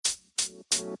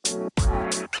Hello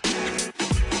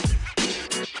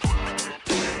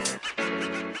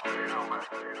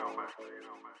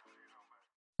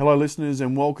listeners,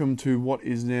 and welcome to what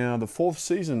is now the fourth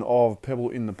season of Pebble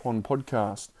in the Pond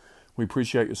podcast. We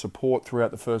appreciate your support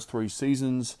throughout the first three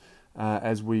seasons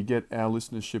as we get our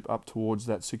listenership up towards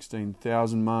that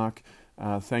 16,000 mark.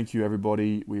 Thank you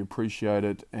everybody, we appreciate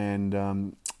it, and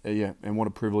what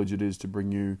a privilege it is to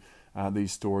bring you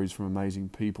these stories from amazing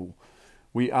people.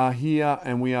 We are here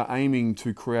and we are aiming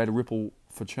to create a ripple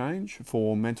for change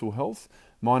for mental health.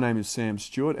 My name is Sam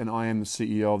Stewart and I am the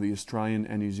CEO of the Australian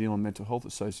and New Zealand Mental Health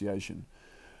Association.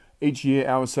 Each year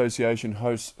our association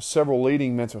hosts several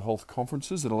leading mental health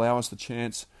conferences that allow us the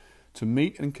chance to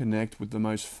meet and connect with the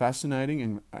most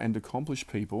fascinating and accomplished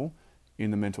people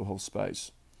in the mental health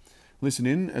space. Listen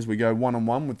in as we go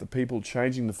one-on-one with the people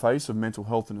changing the face of mental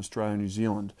health in Australia and New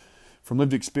Zealand, from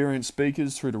lived experience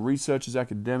speakers through to researchers,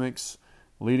 academics,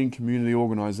 leading community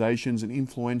organisations and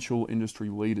influential industry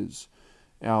leaders.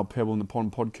 Our Pebble in the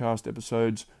Pond podcast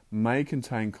episodes may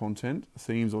contain content,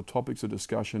 themes or topics of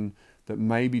discussion that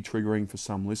may be triggering for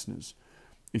some listeners.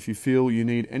 If you feel you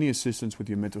need any assistance with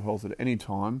your mental health at any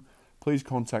time, please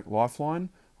contact Lifeline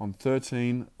on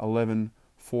 13 11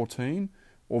 14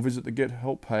 or visit the Get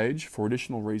Help page for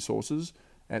additional resources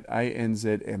at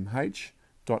anzmh.asn.au.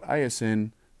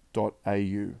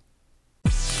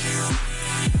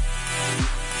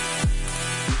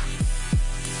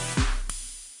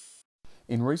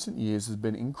 In recent years, there's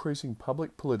been increasing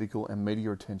public, political and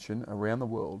media attention around the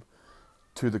world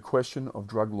to the question of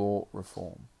drug law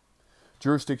reform.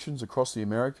 Jurisdictions across the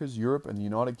Americas, Europe and the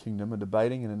United Kingdom are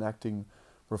debating and enacting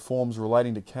reforms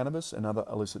relating to cannabis and other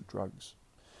illicit drugs.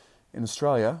 In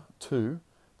Australia, too,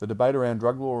 the debate around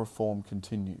drug law reform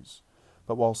continues.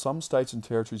 But while some states and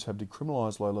territories have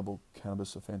decriminalised low-level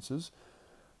cannabis offences,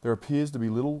 there appears to be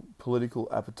little political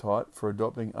appetite for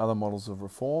adopting other models of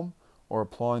reform or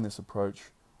applying this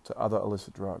approach to other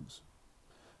illicit drugs.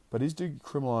 But is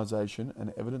decriminalisation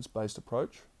an evidence-based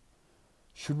approach?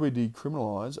 Should we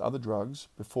decriminalise other drugs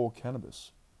before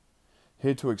cannabis?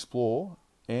 Here to explore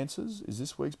answers is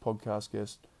this week's podcast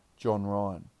guest, John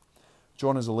Ryan.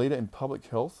 John is a leader in public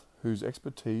health whose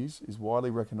expertise is widely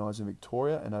recognised in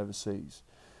Victoria and overseas.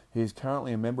 He is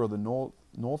currently a member of the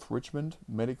North Richmond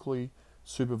Medically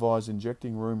Supervised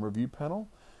Injecting Room Review Panel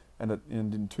and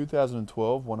in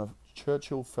 2012 won a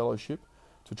Churchill Fellowship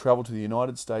to travel to the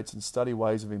United States and study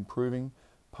ways of improving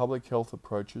public health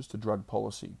approaches to drug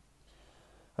policy.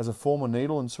 As a former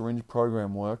needle and syringe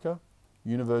program worker,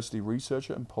 university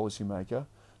researcher and policymaker,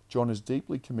 John is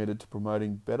deeply committed to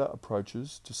promoting better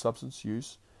approaches to substance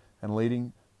use and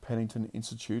leading Pennington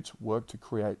Institute's work to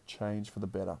create change for the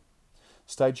better.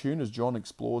 Stay tuned as John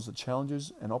explores the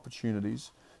challenges and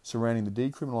opportunities surrounding the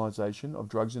decriminalisation of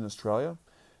drugs in Australia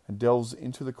and delves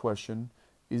into the question,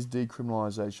 is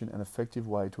decriminalisation an effective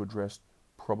way to address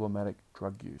problematic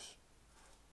drug use?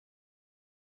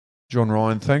 John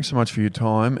Ryan, thanks so much for your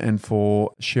time and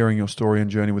for sharing your story and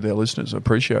journey with our listeners. I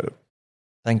appreciate it.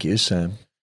 Thank you, Sam.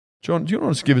 John, do you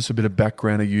want to give us a bit of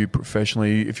background of you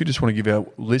professionally? If you just want to give our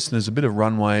listeners a bit of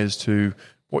runway as to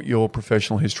what your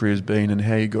professional history has been and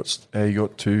how you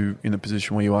got to in the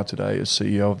position where you are today as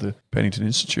CEO of the Pennington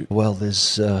Institute. Well,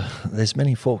 there's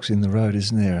many forks in the road,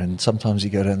 isn't there? And sometimes you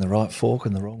go down the right fork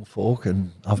and the wrong fork,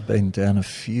 and I've been down a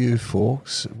few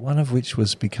forks, one of which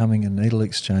was becoming a needle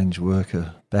exchange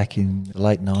worker back in the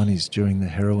late 90s during the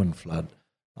heroin flood.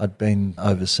 I'd been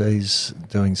overseas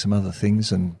doing some other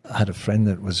things and I had a friend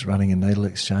that was running a needle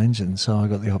exchange, and so I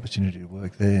got the opportunity to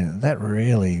work there. That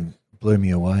really blew me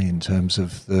away in terms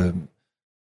of the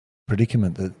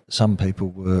predicament that some people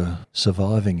were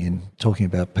surviving in, talking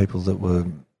about people that were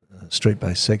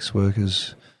street-based sex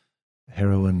workers,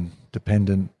 heroin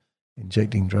dependent,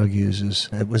 injecting drug users.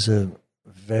 It was a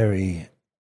very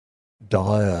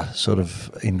dire sort of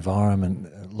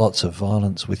environment, lots of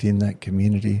violence within that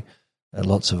community,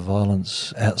 lots of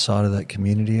violence outside of that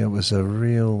community. It was a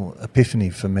real epiphany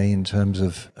for me in terms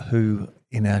of who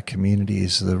in our community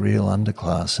is the real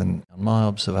underclass. And on my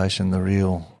observation, the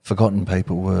real forgotten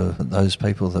people were those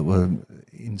people that were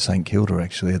in St Kilda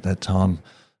actually at that time,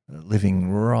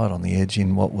 living right on the edge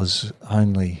in what was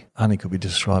only could be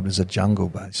described as a jungle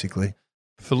basically.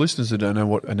 For listeners that don't know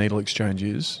what a needle exchange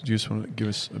is, do you just want to give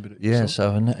us a bit of... Yeah,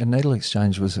 so a needle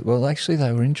exchange was... Well, actually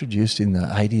they were introduced in the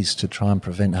 80s to try and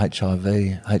prevent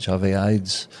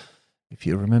HIV/AIDS. If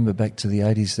you remember back to the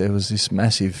 80s, there was this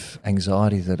massive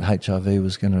anxiety that HIV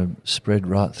was going to spread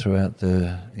right throughout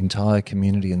the entire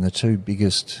community, and the two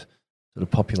biggest sort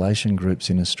of population groups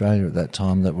in Australia at that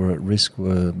time that were at risk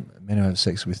were men who have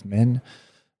sex with men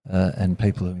and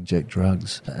people who inject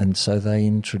drugs. And so they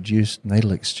introduced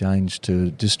needle exchange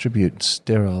to distribute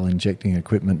sterile injecting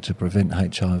equipment to prevent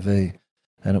HIV.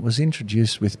 And it was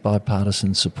introduced with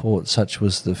bipartisan support. Such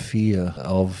was the fear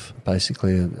of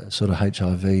basically a sort of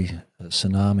HIV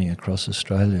tsunami across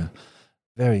Australia.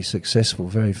 Very successful,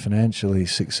 very financially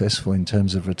successful in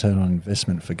terms of return on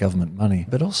investment for government money,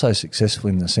 but also successful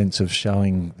in the sense of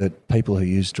showing that people who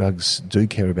use drugs do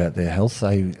care about their health.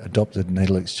 They adopted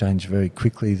needle exchange very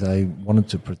quickly. They wanted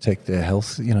to protect their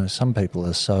health. You know, some people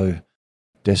are so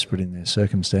desperate in their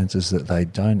circumstances that they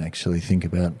don't actually think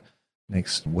about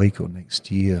next week or next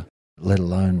year, let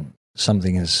alone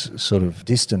something as sort of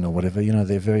distant or whatever. You know,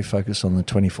 they're very focused on the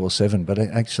 24/7, but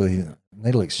actually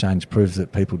needle exchange proves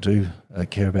that people do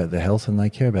care about their health, and they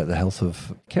care about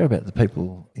the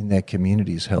people in their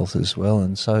community's health as well.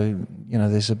 And so, you know,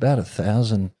 there's about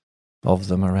 1,000 of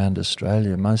them around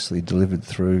Australia, mostly delivered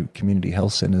through community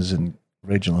health centres and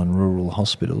regional and rural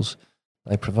hospitals.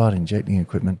 They provide injecting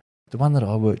equipment. The one that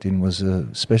I worked in was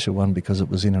a special one because it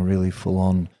was in a really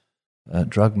full-on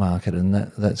drug market, and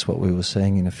that's what we were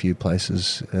seeing in a few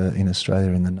places in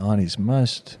Australia in the 90s.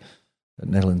 Most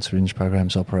needle and syringe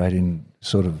programs operate in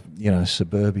sort of, you know,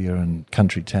 suburbia and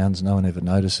country towns. No one ever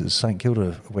notices. St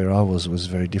Kilda, where I was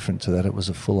very different to that. It was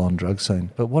a full-on drug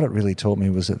scene. But what it really taught me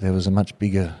was that there was a much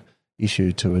bigger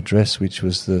issue to address, which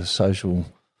was the social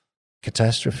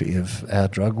catastrophe of our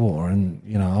drug war. And,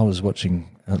 you know, I was watching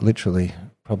literally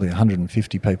probably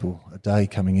 150 people a day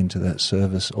coming into that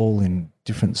service, all in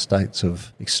different states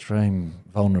of extreme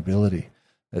vulnerability.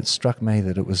 It struck me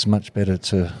that it was much better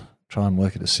to try and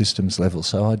work at a systems level.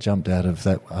 So I jumped out of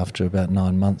that after about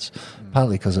 9 months,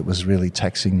 partly because it was really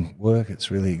taxing work.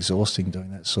 It's really exhausting doing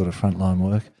that sort of frontline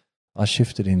work. I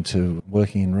shifted into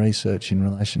working in research in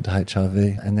relation to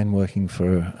HIV and then working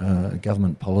for a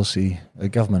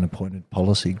government-appointed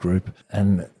policy group.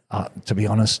 And to be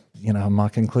honest, you know, my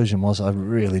conclusion was I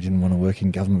really didn't want to work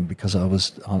in government because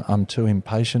I'm too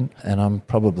impatient and I'm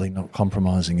probably not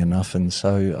compromising enough. And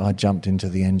so I jumped into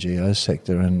the NGO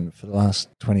sector, and for the last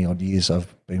 20-odd years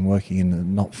I've been working in the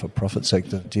not-for-profit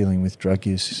sector dealing with drug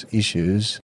use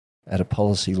issues at a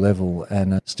policy level,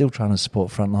 and still trying to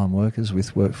support frontline workers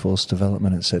with workforce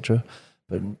development, etc.,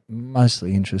 but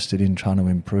mostly interested in trying to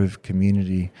improve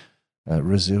community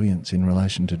resilience in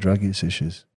relation to drug use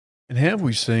issues. And how have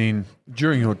we seen,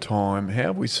 during your time,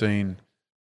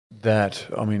 that,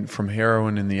 I mean, from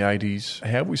heroin in the 80s, how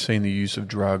have we seen the use of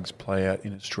drugs play out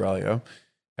in Australia?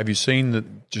 Have you seen that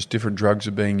just different drugs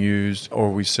are being used, or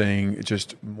are we seeing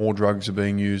just more drugs are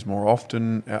being used more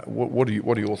often? What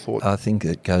are your thoughts? I think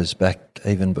it goes back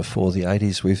even before the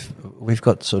 80s. We've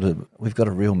got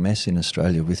a real mess in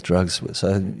Australia with drugs.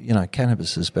 So, you know,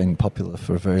 cannabis has been popular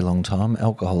for a very long time.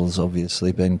 Alcohol has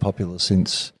obviously been popular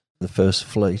since the first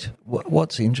fleet.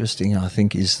 What's interesting, I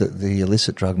think, is that the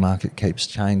illicit drug market keeps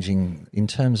changing in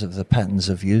terms of the patterns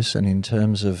of use and in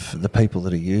terms of the people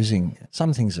that are using.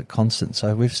 Some things are constant.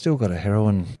 So we've still got a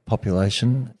heroin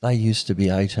population. They used to be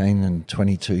 18 and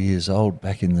 22 years old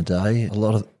back in the day. A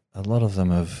lot of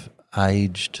them have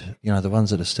aged. You know, the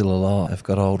ones that are still alive have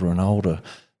got older and older.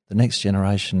 The next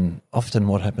generation, often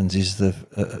what happens is the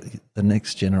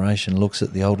next generation looks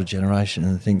at the older generation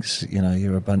and thinks, you know,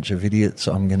 you're a bunch of idiots,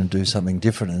 I'm going to do something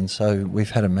different. And so we've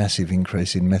had a massive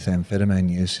increase in methamphetamine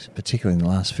use, particularly in the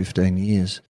last 15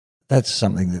 years. That's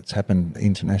something that's happened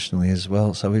internationally as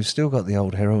well. So we've still got the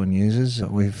old heroin users.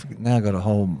 We've now got a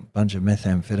whole bunch of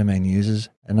methamphetamine users.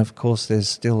 And of course, there's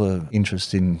still an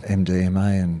interest in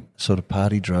MDMA and sort of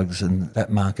party drugs, and that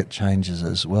market changes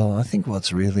as well. I think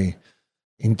what's really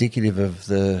indicative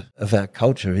of our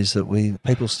culture is that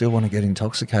people still want to get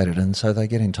intoxicated, and so they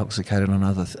get intoxicated on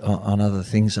other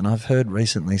things. And I've heard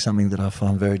recently something that I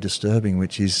find very disturbing,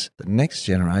 which is the next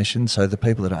generation, so the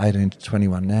people that are 18 to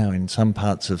 21 now in some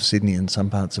parts of Sydney and some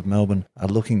parts of Melbourne are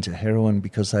looking to heroin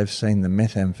because they've seen the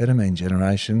methamphetamine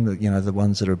generation, you know, the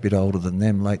ones that are a bit older than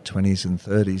them, late 20s and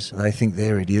 30s. They think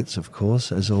they're idiots, of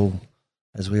course, as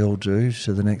we all do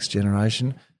to the next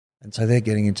generation. And so they're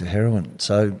getting into heroin.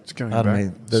 So,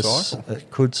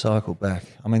 it could cycle back.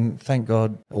 I mean, thank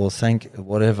God, or thank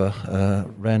whatever,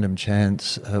 random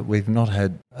chance, we've not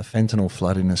had a fentanyl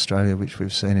flood in Australia, which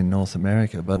we've seen in North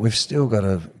America, but we've still got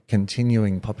a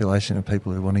continuing population of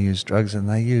people who want to use drugs, and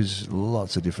they use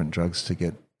lots of different drugs to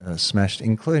get smashed,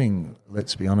 including,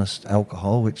 let's be honest,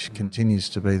 alcohol, which continues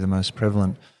to be the most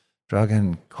prevalent drug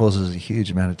and causes a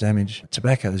huge amount of damage.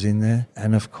 Tobacco's in there,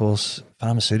 and of course,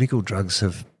 pharmaceutical drugs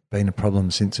have been a problem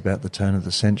since about the turn of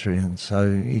the century, and so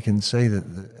you can see that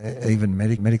even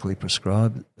medically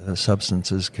prescribed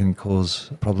substances can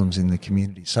cause problems in the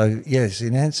community. So yes,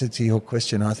 in answer to your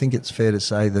question, I think it's fair to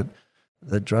say that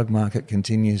the drug market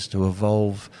continues to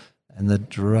evolve and the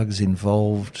drugs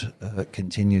involved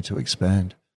continue to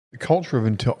expand. The culture of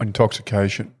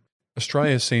intoxication.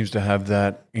 Australia seems to have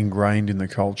that ingrained in the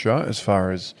culture as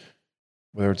far as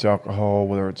whether it's alcohol,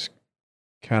 whether it's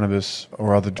cannabis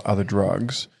or other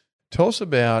drugs. Tell us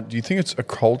about, do you think it's a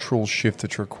cultural shift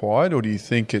that's required, or do you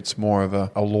think it's more of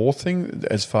a law thing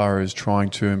as far as trying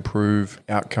to improve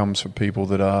outcomes for people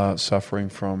that are suffering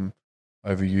from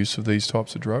overuse of these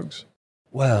types of drugs?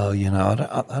 Well,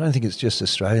 I don't think it's just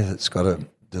Australia that's got a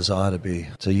desire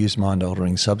to use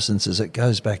mind-altering substances. It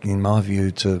goes back, in my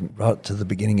view, right to the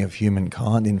beginning of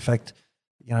humankind. In fact,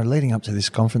 leading up to this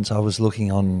conference, I was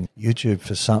looking on YouTube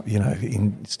for some,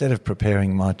 instead of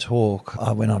preparing my talk,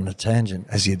 I went on a tangent,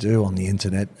 as you do on the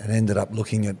internet, and ended up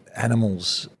looking at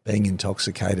animals being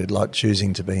intoxicated, like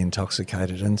choosing to be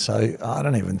intoxicated. And so I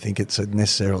don't even think it's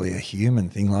necessarily a human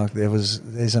thing. Like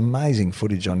there's amazing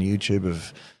footage on YouTube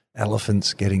of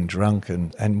elephants getting drunk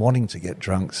and wanting to get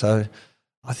drunk. So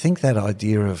I think that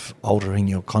idea of altering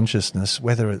your consciousness,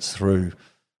 whether it's through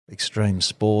extreme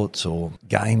sports or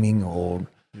gaming or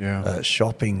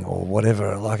shopping or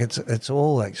whatever, like it's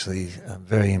all actually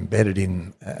very embedded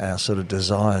in our sort of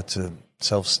desire to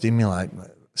self-stimulate.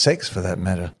 Sex, for that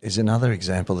matter, is another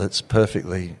example that's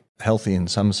perfectly healthy in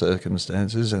some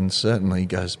circumstances and certainly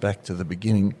goes back to the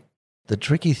beginning. The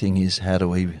tricky thing is, how do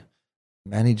we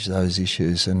manage those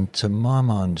issues? And to my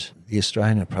mind, the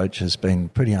Australian approach has been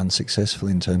pretty unsuccessful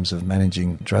in terms of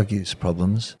managing drug use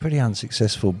problems. Pretty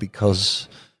unsuccessful because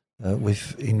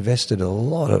we've invested a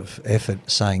lot of effort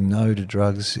saying no to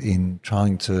drugs, in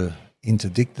trying to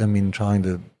interdict them, in trying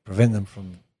to prevent them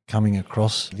from coming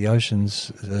across the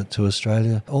oceans to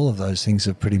Australia. All of those things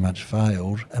have pretty much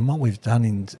failed. And what we've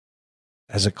done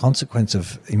as a consequence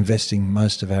of investing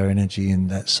most of our energy in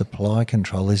that supply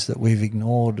control is that we've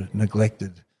ignored,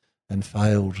 neglected and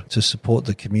failed to support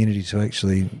the community to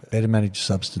actually better manage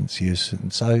substance use.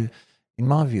 And so in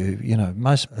my view,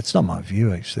 it's not my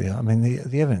view actually. I mean,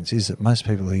 the evidence is that most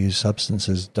people who use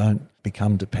substances don't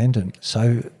become dependent.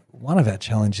 So one of our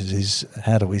challenges is,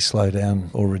 how do we slow down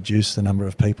or reduce the number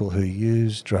of people who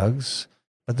use drugs?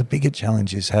 But the bigger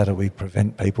challenge is, how do we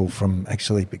prevent people from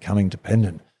actually becoming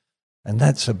dependent? And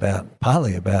that's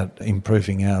partly about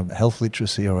improving our health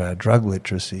literacy or our drug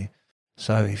literacy.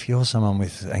 So if you're someone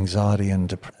with anxiety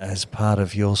and as part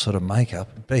of your sort of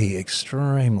makeup, be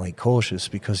extremely cautious,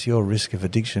 because your risk of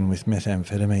addiction with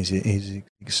methamphetamines is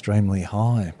extremely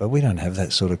high. But we don't have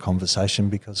that sort of conversation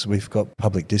because we've got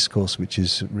public discourse, which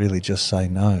is really just say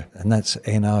no. And that's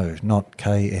N-O, not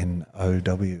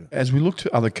K-N-O-W. As we look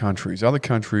to other countries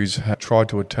have tried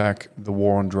to attack the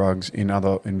war on drugs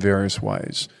in various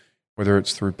ways, whether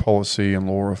it's through policy and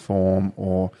law reform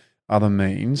or other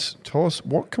means. Tell us,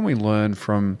 what can we learn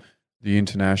from the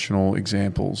international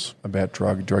examples about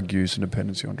drug use and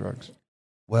dependency on drugs?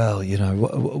 Well,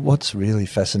 what's really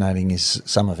fascinating is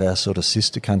some of our sort of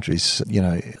sister countries.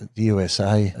 The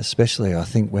USA especially, I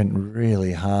think, went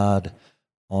really hard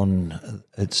on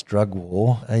its drug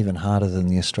war, even harder than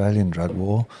the Australian drug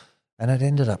war, and it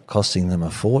ended up costing them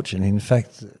a fortune. In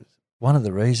fact, one of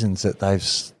the reasons that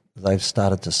they've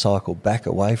started to cycle back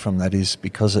away from that is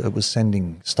because it was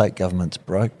sending state governments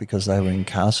broke, because they were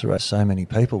incarcerating so many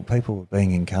people. People were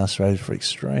being incarcerated for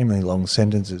extremely long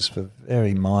sentences for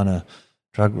very minor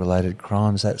drug-related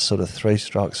crimes. That sort of 3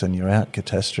 strikes and you're out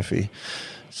catastrophe.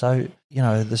 So,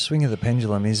 the swing of the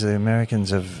pendulum is the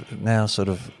Americans have now sort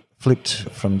of flipped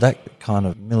from that kind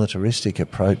of militaristic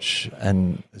approach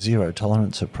and zero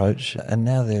tolerance approach, and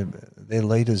now they're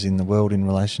leaders in the world in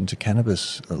relation to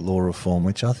cannabis law reform,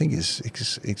 which I think is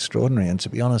extraordinary. And to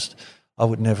be honest, I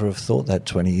would never have thought that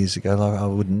 20 years ago. I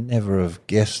would never have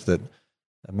guessed that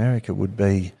America would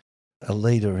be a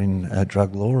leader in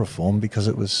drug law reform, because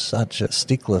it was such a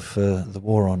stickler for the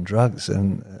war on drugs.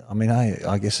 And I mean,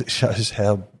 I guess it shows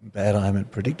how bad I am at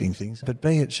predicting things, but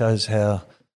B, it shows how,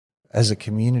 as a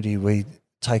community, we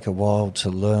take a while to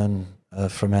learn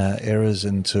from our errors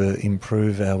and to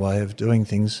improve our way of doing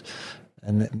things.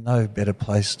 And no better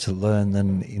place to learn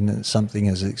than in something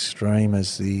as extreme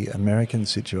as the American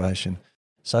situation.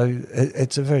 So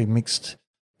it's a very mixed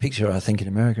picture, I think, in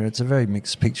America. It's a very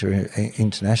mixed picture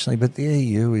internationally, but the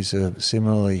EU is a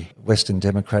similarly Western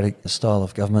democratic style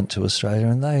of government to Australia,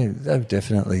 and they've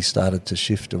definitely started to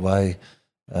shift away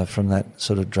from that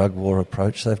sort of drug war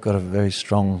approach. They've got a very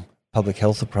strong public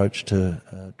health approach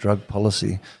to drug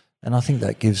policy, and I think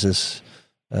that gives us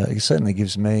it certainly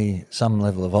gives me some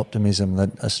level of optimism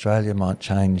that Australia might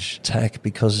change tack,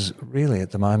 because really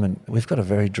at the moment we've got a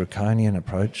very draconian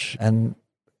approach, and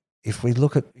if we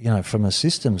look at, from a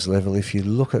systems level, if you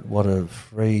look at what a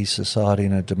free society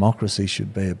and a democracy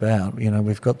should be about,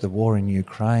 we've got the war in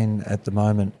Ukraine at the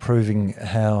moment proving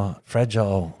how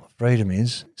fragile freedom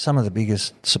is. Some of the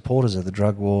biggest supporters of the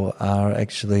drug war are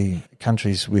actually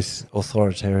countries with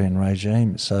authoritarian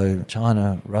regimes. So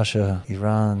China, Russia,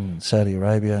 Iran, Saudi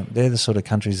Arabia, they're the sort of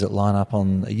countries that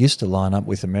used to line up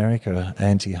with America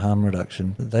anti-harm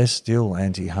reduction. They're still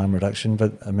anti-harm reduction,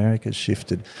 but America's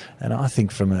shifted. And I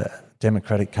think from a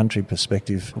democratic country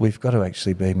perspective, we've got to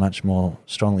actually be much more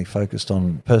strongly focused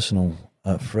on personal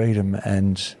freedom,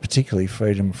 and particularly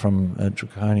freedom from a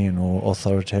draconian or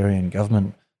authoritarian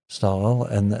government style,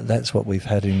 and that's what we've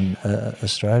had in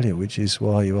Australia, which is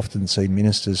why you often see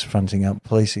ministers fronting up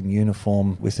police in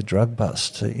uniform with a drug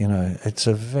bust. It's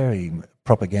a very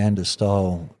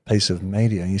propaganda-style piece of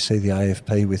media. You see the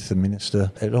AFP with the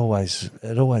minister. It always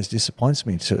disappoints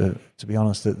me, to be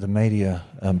honest, that the media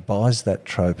buys that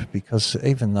trope, because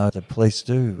even though the police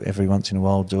do every once in a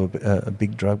while do a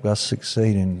big drug bust,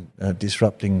 succeed in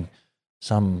disrupting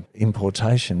some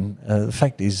importation, the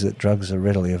fact is that drugs are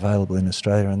readily available in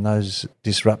Australia, and those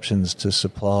disruptions to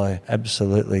supply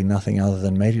absolutely nothing other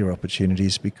than media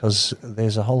opportunities, because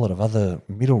there's a whole lot of other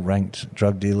middle-ranked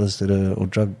drug dealers or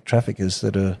drug traffickers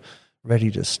that are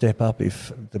ready to step up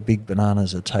if the big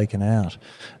bananas are taken out.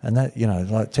 And that,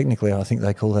 technically I think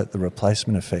they call that the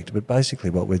replacement effect. But basically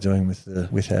what we're doing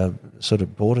with our sort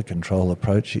of border control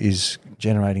approach is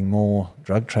generating more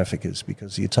drug traffickers,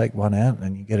 because you take one out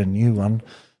and you get a new one.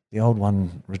 The old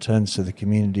one returns to the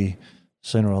community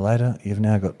sooner or later. You've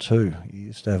now got two. You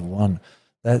used to have one.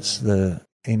 That's the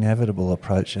inevitable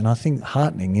approach. And I think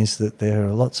heartening is that there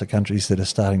are lots of countries that are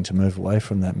starting to move away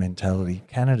from that mentality.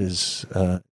 Canada's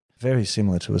very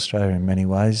similar to Australia in many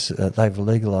ways. They've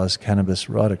legalised cannabis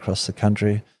right across the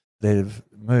country. They've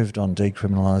moved on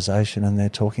decriminalisation, and they're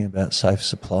talking about safe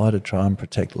supply to try and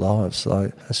protect lives.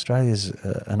 Like, Australia's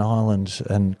an island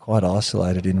and quite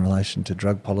isolated in relation to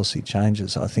drug policy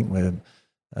changes. I think we're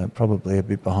probably a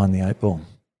bit behind the eight ball.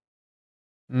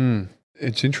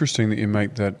 It's interesting that you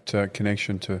make that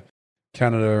connection to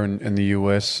Canada and the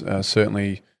US,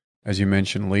 certainly, as you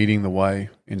mentioned, leading the way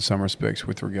in some respects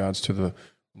with regards to the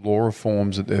law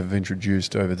reforms that they've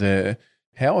introduced over there.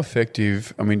 How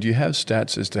effective, do you have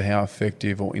stats as to how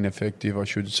effective or ineffective, I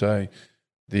should say,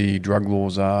 the drug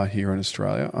laws are here in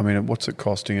Australia? What's it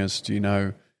costing us? Do you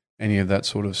know any of that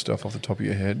sort of stuff off the top of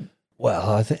your head?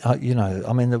 Well, I think,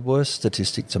 the worst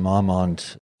statistic to my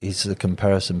mind is the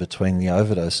comparison between the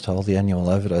overdose toll, the annual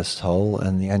overdose toll,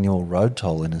 and the annual road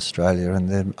toll in Australia. And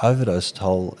the overdose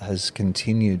toll has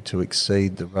continued to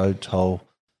exceed the road toll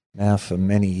now for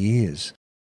many years.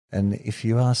 And if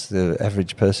you ask the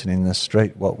average person in the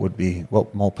street what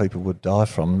more people would die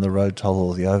from, the road toll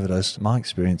or the overdose, my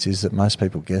experience is that most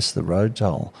people guess the road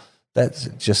toll. That's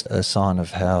just a sign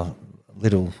of how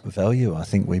little value I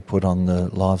think we put on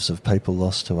the lives of people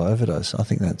lost to overdose. I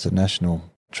think that's a national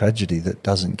tragedy that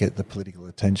doesn't get the political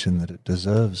attention that it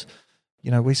deserves.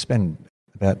 We spend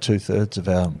about 2/3 of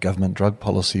our government drug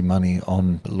policy money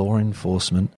on law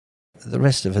enforcement. The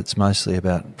rest of it's mostly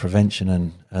about prevention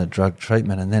and drug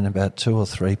treatment, and then about 2 or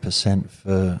 3%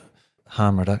 for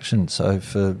harm reduction. So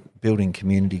for building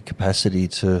community capacity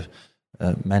to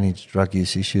manage drug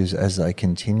use issues as they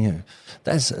continue.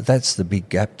 That's the big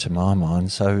gap to my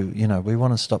mind. So, we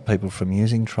want to stop people from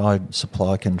using. Try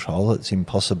supply control. It's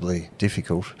impossibly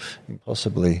difficult,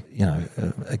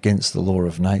 against the law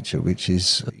of nature, which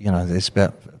is, there's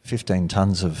about 15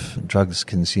 tonnes of drugs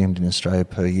consumed in Australia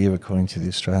per year, according to the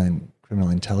Australian Criminal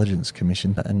Intelligence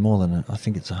Commission, and more than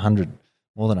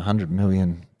 100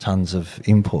 million tonnes of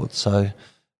imports. So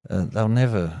they'll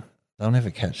never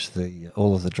catch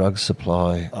all of the drug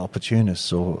supply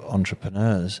opportunists or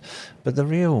entrepreneurs. But the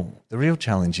real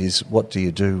challenge is, what do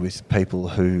you do with people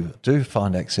who do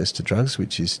find access to drugs,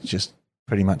 which is just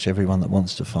pretty much everyone that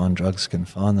wants to find drugs can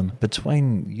find them.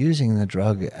 Between using the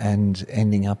drug and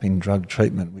ending up in drug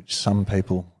treatment, which some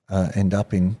people end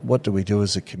up in, what do we do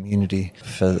as a community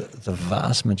for the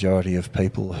vast majority of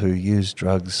people who use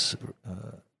drugs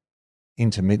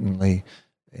intermittently,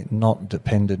 not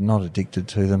dependent, not addicted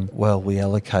to them? Well, we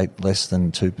allocate less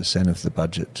than 2% of the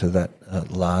budget to that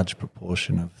large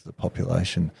proportion of the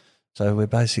population. So we're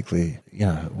basically,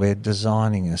 we're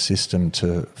designing a system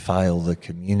to fail the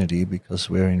community because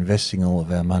we're investing all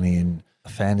of our money in a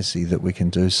fantasy that we can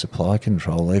do supply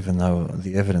control, even though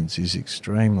the evidence is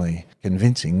extremely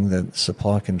convincing that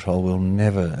supply control will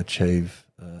never achieve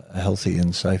a healthy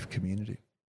and safe community.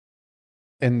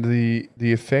 And the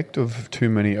effect of too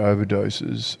many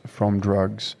overdoses from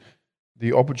drugs,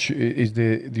 is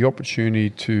there the opportunity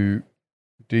to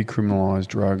decriminalise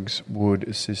drugs would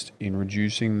assist in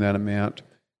reducing that amount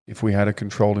if we had a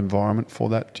controlled environment for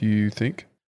that, do you think?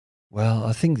 Well,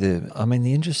 I think the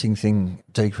interesting thing,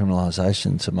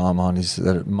 decriminalisation, to my mind, is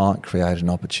that it might create an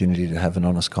opportunity to have an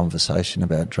honest conversation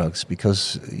about drugs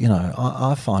because,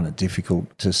 I find it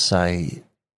difficult to say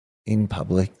in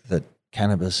public that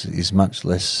cannabis is much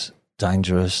less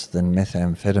dangerous than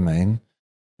methamphetamine.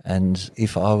 And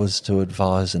if I was to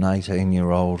advise an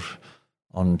 18-year-old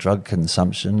on drug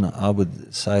consumption, I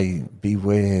would say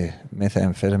beware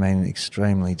methamphetamine,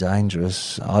 extremely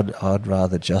dangerous. I'd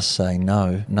rather just say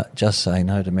no to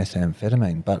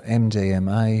methamphetamine. But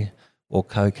MDMA or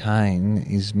cocaine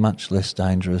is much less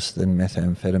dangerous than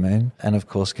methamphetamine. And of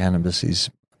course, cannabis is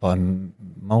by an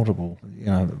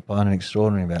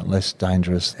extraordinary amount less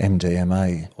dangerous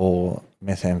MDMA or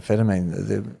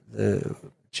methamphetamine. The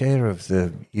chair of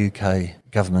the UK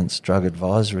government's drug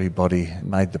advisory body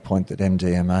made the point that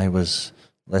MDMA was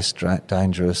less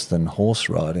dangerous than horse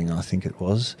riding, I think it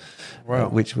was, wow.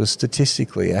 Which was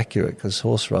statistically accurate because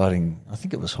horse riding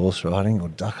or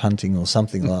duck hunting or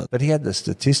something like that. But he had the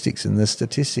statistics and the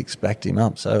statistics backed him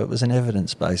up. So it was an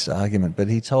evidence-based argument, but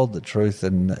he told the truth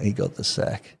and he got the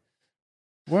sack.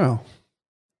 Wow.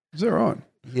 Is that right?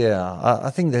 Yeah, I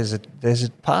think there's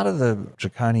a part of the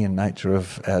draconian nature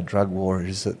of our drug war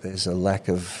is that there's a lack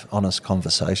of honest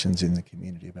conversations in the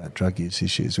community about drug use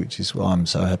issues, which is why I'm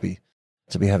so happy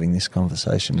to be having this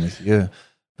conversation with you.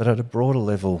 But at a broader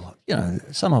level,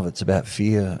 some of it's about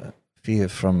fear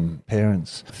from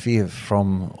parents, fear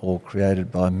from or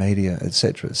created by media,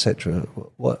 etc., etc.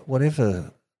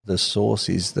 Whatever the source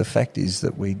is, the fact is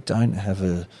that we don't have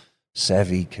a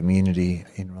savvy community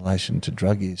in relation to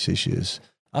drug use issues.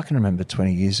 I can remember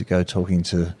 20 years ago talking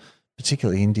to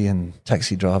particularly Indian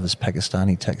taxi drivers,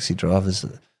 Pakistani taxi drivers,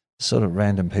 the sort of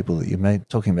random people that you meet,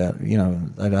 talking about,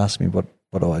 they'd ask me what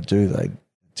do I do. They'd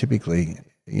typically,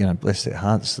 bless their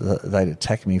hearts, they'd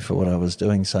attack me for what I was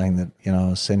doing, saying that, I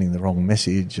was sending the wrong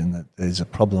message and that there's a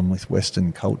problem with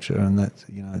Western culture and that,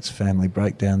 it's family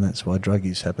breakdown, that's why drug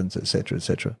use happens, etc.,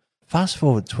 etc. Fast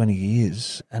forward 20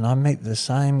 years and I meet the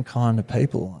same kind of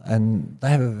people and they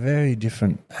have a very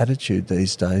different attitude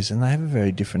these days, and they have a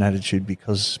very different attitude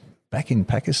because back in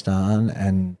Pakistan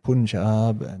and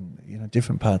Punjab and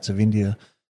different parts of India,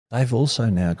 they've also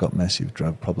now got massive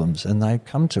drug problems, and they've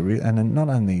come to and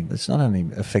it's not only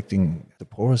affecting the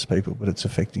poorest people, but it's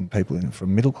affecting people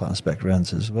from middle class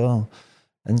backgrounds as well.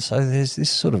 And so there's this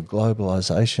sort of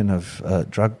globalisation of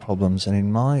drug problems, and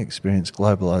in my experience,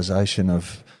 globalisation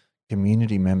of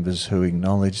community members who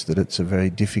acknowledge that it's a very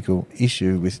difficult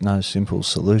issue with no simple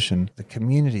solution. The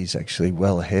community is actually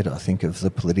well ahead, I think, of the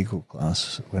political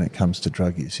class when it comes to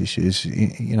drug use issues.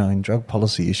 In drug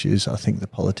policy issues, I think the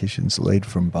politicians lead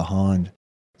from behind.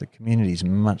 The community is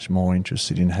much more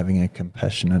interested in having a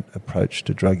compassionate approach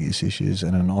to drug use issues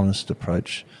and an honest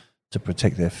approach to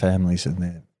protect their families and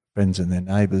their friends and their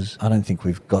neighbours. I don't think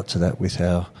we've got to that with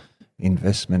our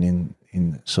investment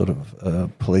in sort of a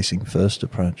policing first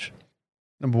approach.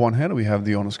 Number one, how do we have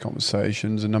the honest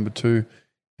conversations? And number two,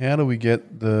 how do we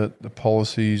get the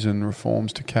policies and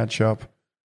reforms to catch up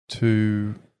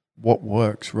to what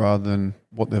works rather than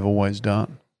what they've always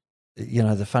done?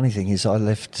 The funny thing is I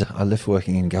left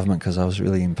working in government because I was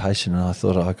really impatient and I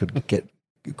thought I could get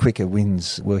quicker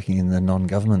wins working in the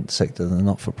non-government sector, the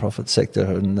not-for-profit sector.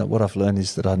 And what I've learned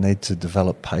is that I need to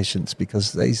develop patience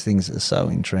because these things are so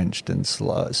entrenched and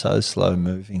so slow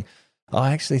moving.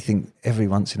 I actually think every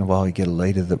once in a while you get a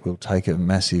leader that will take a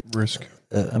massive risk,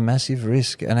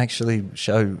 and actually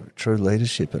show true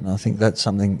leadership. And I think that's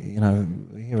something,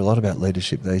 we hear a lot about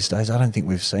leadership these days. I don't think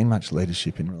we've seen much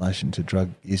leadership in relation to drug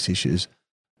use issues.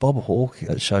 Bob Hawke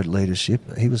showed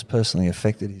leadership. He was personally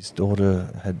affected. His daughter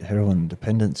had heroin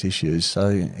dependence issues, so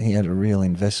he had a real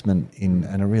investment in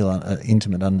and a real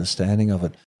intimate understanding of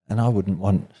it. And I wouldn't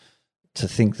want to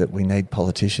think that we need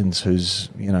politicians whose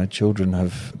children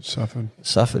have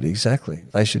suffered. Exactly.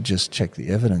 They should just check the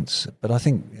evidence. But I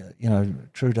think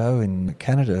Trudeau in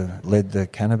Canada led the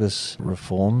cannabis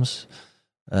reforms,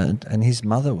 and his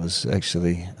mother was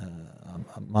actually.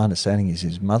 My understanding is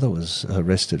his mother was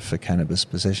arrested for cannabis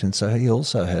possession, so he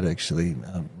also had actually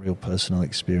real personal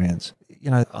experience.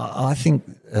 I think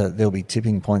there'll be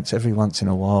tipping points. Every once in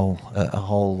a while, a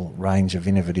whole range of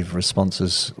innovative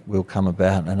responses will come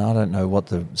about, and I don't know what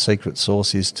the secret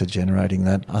sauce is to generating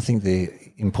that. I think the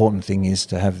important thing is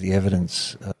to have the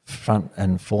evidence front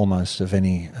and foremost of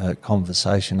any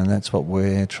conversation, and that's what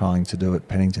we're trying to do at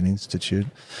Pennington Institute.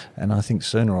 And I think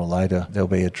sooner or later there'll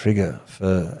be a trigger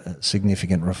for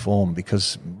significant reform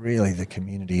because really the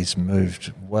community's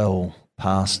moved well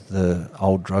past the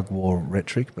old drug war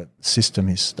rhetoric, but the system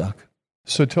is stuck.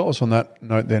 So tell us on that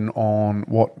note then on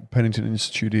what Pennington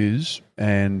Institute is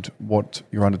and what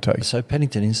you're undertaking. So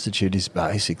Pennington Institute is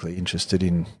basically interested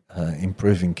in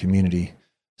improving community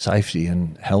safety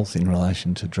and health in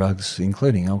relation to drugs,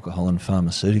 including alcohol and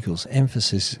pharmaceuticals.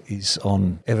 Emphasis is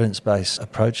on evidence-based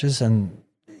approaches, and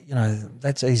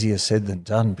that's easier said than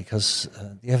done because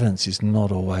the evidence is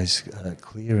not always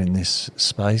clear in this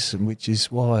space, and which is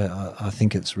why I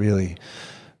think it's really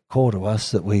core to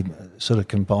us that we sort of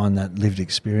combine that lived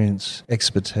experience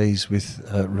expertise with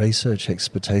research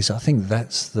expertise. I think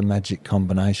that's the magic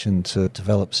combination to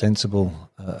develop sensible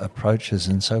approaches,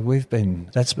 and so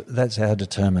that's our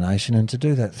determination, and to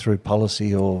do that through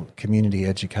policy or community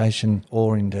education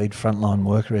or indeed frontline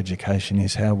worker education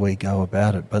is how we go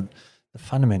about it. But the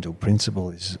fundamental principle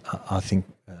is, I think,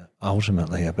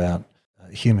 ultimately about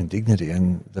human dignity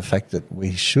and the fact that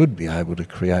we should be able to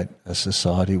create a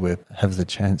society where we have the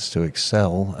chance to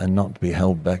excel and not be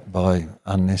held back by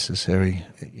unnecessary,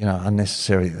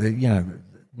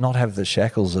 not have the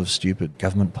shackles of stupid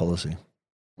government policy.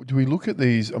 Do we look at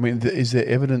these? I mean, is there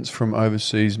evidence from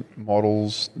overseas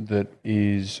models that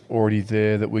is already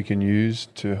there that we can use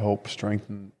to help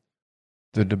strengthen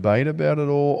the debate about it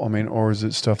all? I mean, or is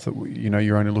it stuff that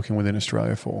you're only looking within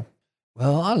Australia for?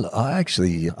 Well,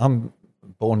 I'm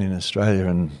born in Australia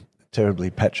and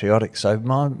terribly patriotic. So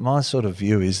my sort of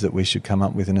view is that we should come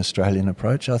up with an Australian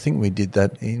approach. I think we did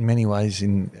that in many ways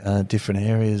in different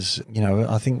areas.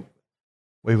 I think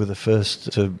we were the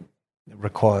first to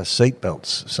require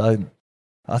seatbelts. So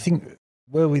I think,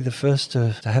 were we the first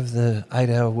to have the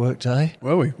 8-hour workday?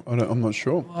 Were we? I'm not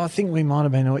sure. I think we might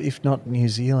have been, if not New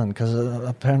Zealand, because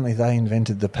apparently they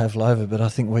invented the pavlova, but I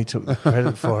think we took the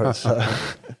credit for it. So.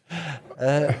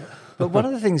 But one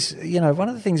of the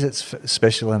things that's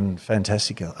special and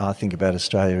fantastic, I think, about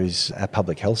Australia is our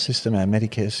public health system, our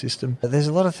Medicare system. But there's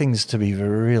a lot of things to be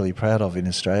really proud of in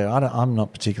Australia. I'm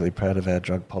not particularly proud of our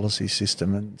drug policy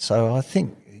system, and so I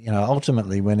think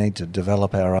ultimately we need to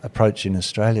develop our approach in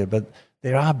Australia. But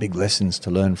there are big lessons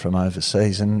to learn from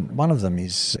overseas, and one of them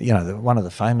is, one of the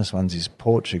famous ones is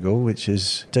Portugal, which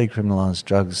has decriminalised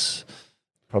drugs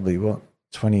probably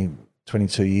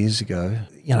 22 years ago.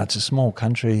 It's a small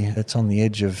country. It's on the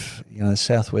edge of,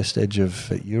 southwest edge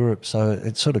of Europe, so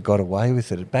it sort of got away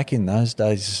with it. Back in those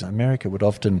days, America would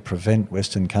often prevent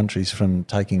Western countries from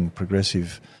taking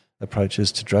progressive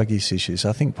approaches to drug use issues.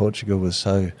 I think Portugal was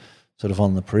so sort of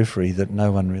on the periphery that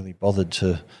no one really bothered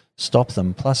to stop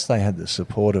them. Plus, they had the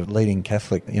support of leading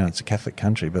Catholic, it's a Catholic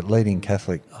country, but leading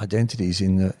Catholic identities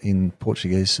in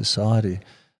Portuguese society,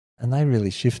 and they really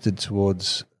shifted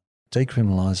towards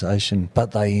decriminalisation,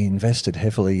 but they invested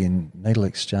heavily in needle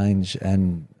exchange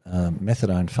and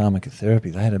methadone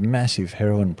pharmacotherapy. They had a massive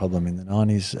heroin problem in the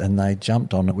 90s, and they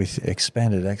jumped on it with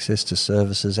expanded access to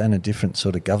services and a different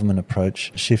sort of government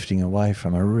approach, shifting away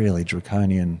from a really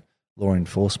draconian law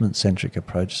enforcement centric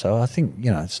approach. So I think,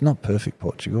 it's not perfect,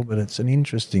 Portugal, but it's an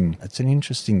interesting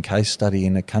case study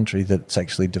in a country that's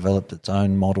actually developed its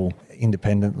own model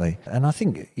independently. And I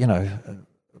think,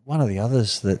 one of the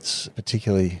others that's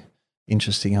particularly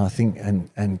interesting, I think,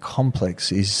 and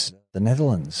complex is the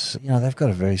Netherlands. They've got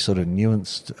a very sort of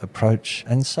nuanced approach,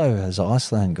 and so has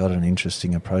Iceland got an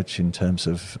interesting approach in terms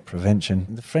of prevention.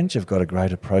 The French have got a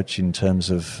great approach in terms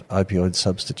of opioid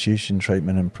substitution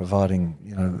treatment and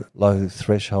providing, low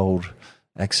threshold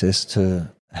access to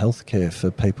healthcare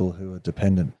for people who are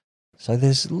dependent. So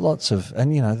there's lots of,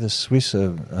 and the Swiss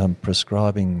are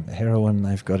prescribing heroin,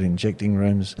 they've got injecting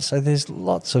rooms. So there's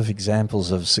lots of examples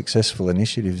of successful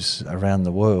initiatives around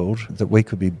the world that we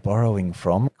could be borrowing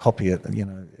from, copy it,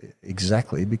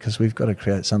 exactly, because we've got to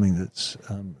create something that's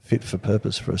fit for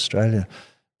purpose for Australia.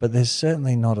 But there's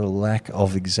certainly not a lack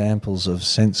of examples of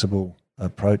sensible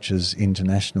approaches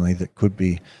internationally that could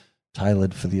be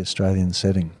tailored for the Australian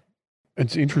setting.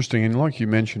 It's interesting, and like you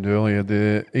mentioned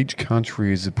earlier, each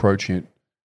country is approaching it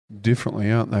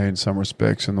differently, aren't they, in some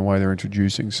respects, in the way they're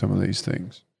introducing some of these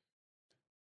things?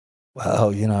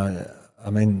 Well,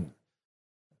 I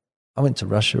went to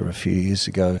Russia a few years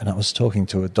ago, and I was talking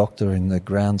to a doctor in the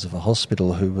grounds of a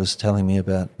hospital who was telling me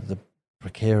about the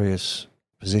precarious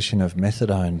position of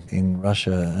methadone in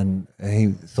Russia, and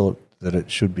he thought that it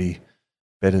should be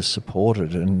better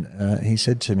supported. And he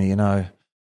said to me,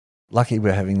 lucky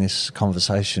we're having this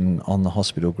conversation on the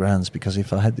hospital grounds, because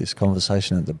if I had this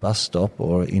conversation at the bus stop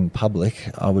or in public,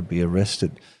 I would be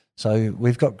arrested. So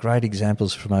we've got great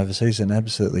examples from overseas and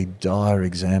absolutely dire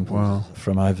examples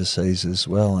from overseas as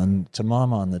well. And to my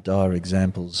mind, the dire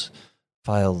examples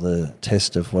fail the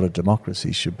test of what a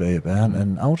democracy should be about.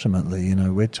 And ultimately,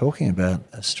 we're talking about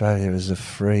Australia as a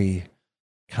free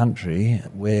country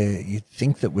where you'd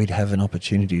think that we'd have an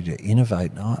opportunity to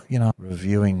innovate.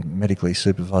 Reviewing medically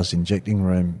supervised injecting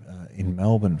room in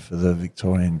Melbourne for the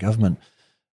Victorian government.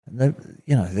 And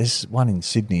there's one in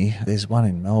Sydney, there's one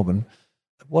in Melbourne.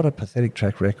 What a pathetic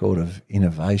track record of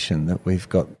innovation that we've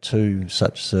got two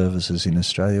such services in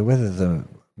Australia. Whether the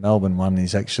Melbourne one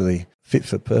is actually fit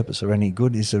for purpose or any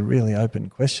good is a really open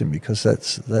question, because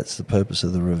that's the purpose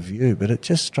of the review. But it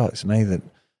just strikes me that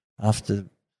after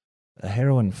a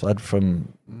heroin flood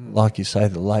from, like you say,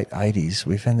 the late 80s,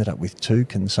 we've ended up with two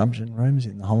consumption rooms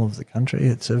in the whole of the country.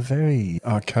 It's a very...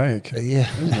 archaic. Yeah,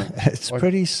 it's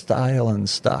pretty stale and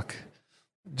stuck.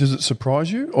 Does it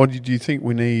surprise you? Or do you think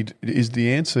is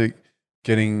the answer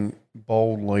getting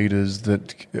bold leaders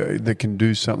that can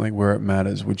do something where it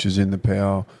matters, which is in the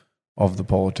power of the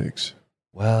politics?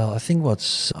 Well, I think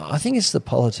it's the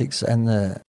politics, and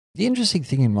the interesting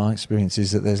thing in my experience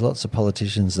is that there's lots of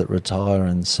politicians that retire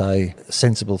and say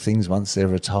sensible things once they're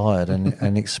retired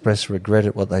and express regret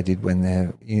at what they did when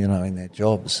they're, in their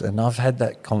jobs. And I've had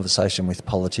that conversation with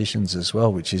politicians as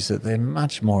well, which is that they're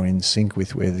much more in sync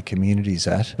with where the community's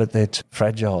at, but they're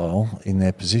fragile in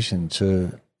their position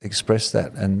to express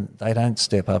that, and they don't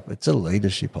step up. It's a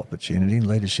leadership opportunity.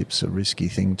 Leadership's a risky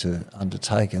thing to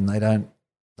undertake, and they don't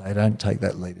take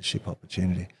that leadership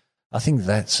opportunity. I think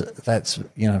that's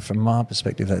from my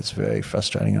perspective, that's very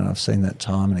frustrating, and I've seen that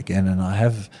time and again. And I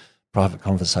have private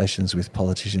conversations with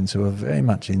politicians who are very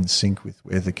much in sync with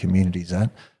where the community's at,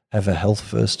 have a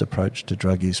health-first approach to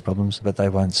drug use problems, but they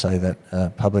won't say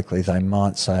that publicly. They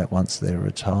might say it once they're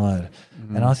retired.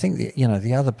 Mm-hmm. And I think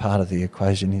the other part of the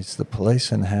equation is the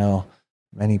police, and how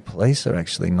many police are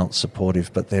actually not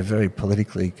supportive, but they're very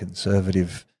politically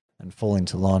conservative and fall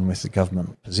into line with the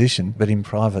government position. But in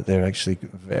private, they're actually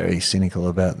very cynical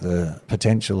about the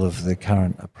potential of the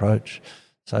current approach.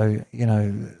 So,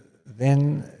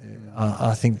 then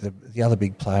I think the other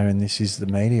big player in this is the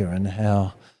media, and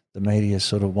how the media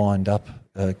sort of wind up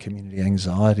community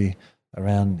anxiety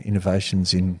around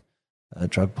innovations in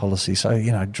drug policy. So,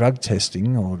 drug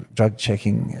testing or drug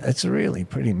checking, it's really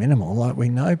pretty minimal. Like, we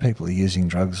know people are using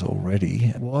drugs already.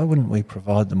 Why wouldn't we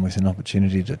provide them with an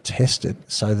opportunity to test it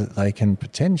so that they can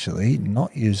potentially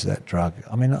not use that drug?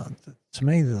 I mean, to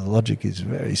me, the logic is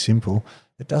very simple.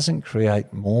 It doesn't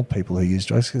create more people who use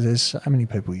drugs, because there's so many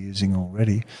people using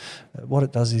already. What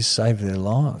it does is save their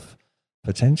life,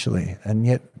 potentially. And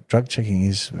yet drug checking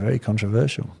is very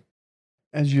controversial.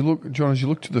 As you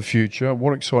look to the future,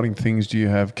 what exciting things do you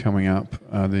have coming up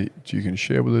that you can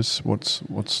share with us? What's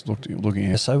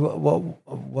looking at? So,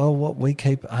 what we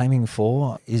keep aiming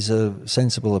for is a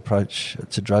sensible approach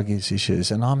to drug use issues,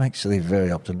 and I'm actually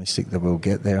very optimistic that we'll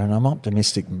get there. And I'm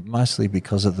optimistic mostly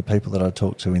because of the people that I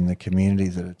talk to in the community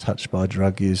that are touched by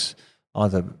drug use,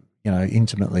 either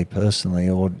intimately, personally,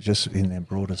 or just in their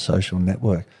broader social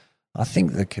network. I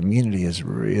think the community has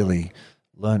really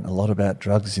learnt a lot about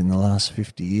drugs in the last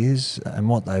 50 years, and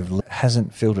what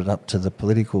hasn't filtered up to the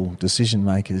political decision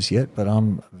makers yet, but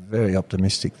I'm very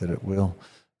optimistic that it will.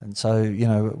 And so,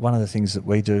 one of the things that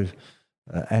we do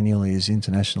annually is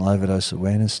International Overdose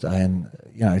Awareness Day, and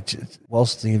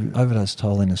whilst the overdose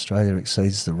toll in Australia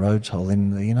exceeds the road toll,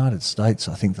 in the United States,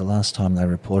 I think the last time they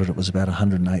reported it was about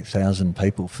 108,000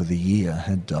 people for the year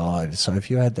had died. So if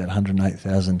you add that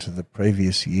 108,000 to the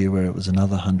previous year, where it was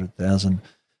another 100,000,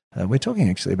 we're talking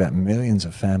actually about millions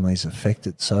of families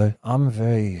affected. So I'm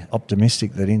very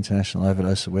optimistic that International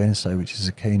Overdose Awareness Day, which is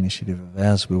a key initiative of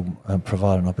ours, will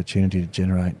provide an opportunity to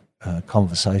generate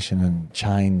conversation and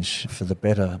change for the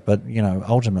better. But,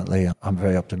 ultimately, I'm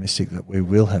very optimistic that we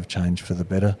will have change for the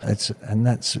better. And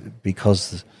that's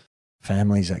because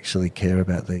families actually care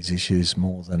about these issues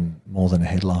more than a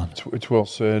headline. It's well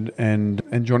said. And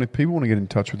John, if people want to get in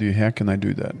touch with you, how can they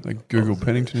do that? Like Google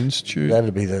Pennington Institute?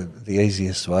 That'd be the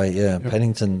easiest way, yeah. Yep.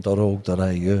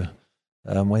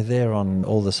 Pennington.org.au. We're there on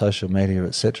all the social media,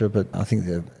 etc. But I think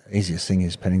the easiest thing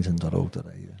is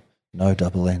pennington.org.au. No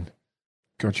double N.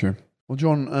 Gotcha. Well,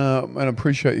 John, I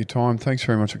appreciate your time. Thanks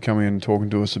very much for coming in and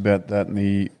talking to us about that and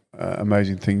the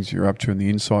amazing things you're up to and the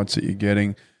insights that you're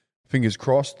getting. Fingers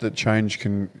crossed that change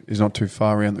is not too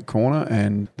far around the corner,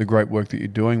 and the great work that you're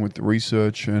doing with the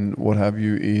research and what have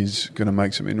you is going to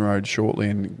make some inroads shortly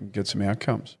and get some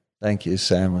outcomes. Thank you,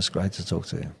 Sam. It was great to talk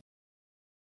to you.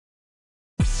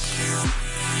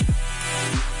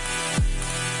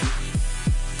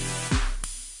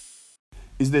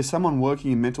 Is there someone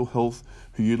working in mental health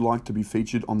who you'd like to be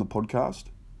featured on the podcast?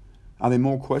 Are there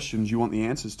more questions you want the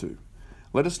answers to?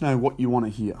 Let us know what you want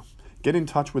to hear. Get in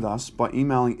touch with us by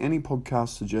emailing any podcast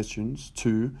suggestions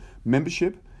to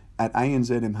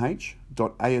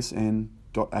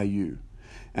membership@anzmh.asn.au.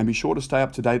 And be sure to stay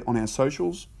up to date on our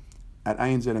socials at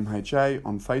ANZMHA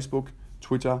on Facebook,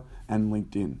 Twitter and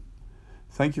LinkedIn.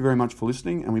 Thank you very much for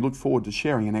listening, and we look forward to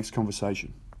sharing our next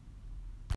conversation.